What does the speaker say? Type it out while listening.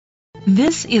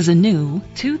This is a new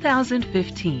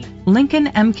 2015 Lincoln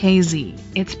MKZ.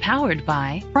 It's powered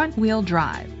by front-wheel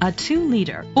drive, a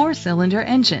 2-liter 4-cylinder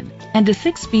engine, and a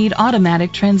 6-speed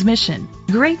automatic transmission.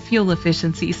 Great fuel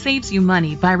efficiency saves you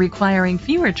money by requiring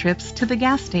fewer trips to the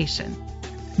gas station.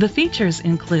 The features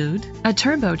include a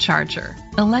turbocharger,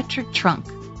 electric trunk,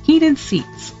 heated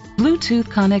seats, Bluetooth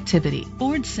connectivity,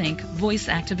 Ford Sync voice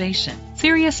activation,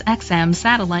 Sirius XM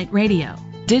satellite radio,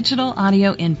 digital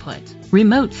audio input,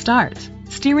 remote start,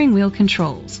 steering wheel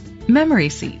controls, memory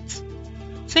seats.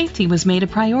 Safety was made a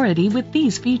priority with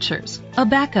these features: a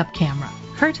backup camera,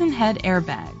 curtain head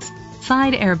airbags,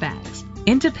 side airbags,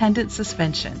 independent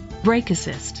suspension, brake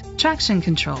assist, traction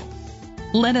control.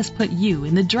 Let us put you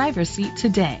in the driver's seat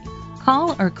today.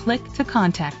 Call or click to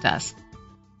contact us.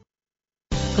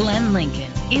 Glen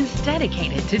Lincoln is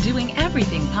dedicated to doing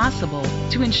everything possible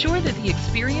to ensure that the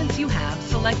experience you have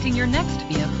selecting your next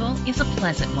vehicle is a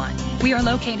pleasant one. We are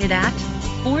located at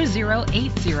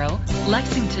 4080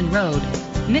 Lexington Road,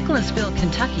 Nicholasville,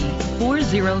 Kentucky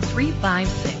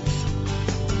 40356.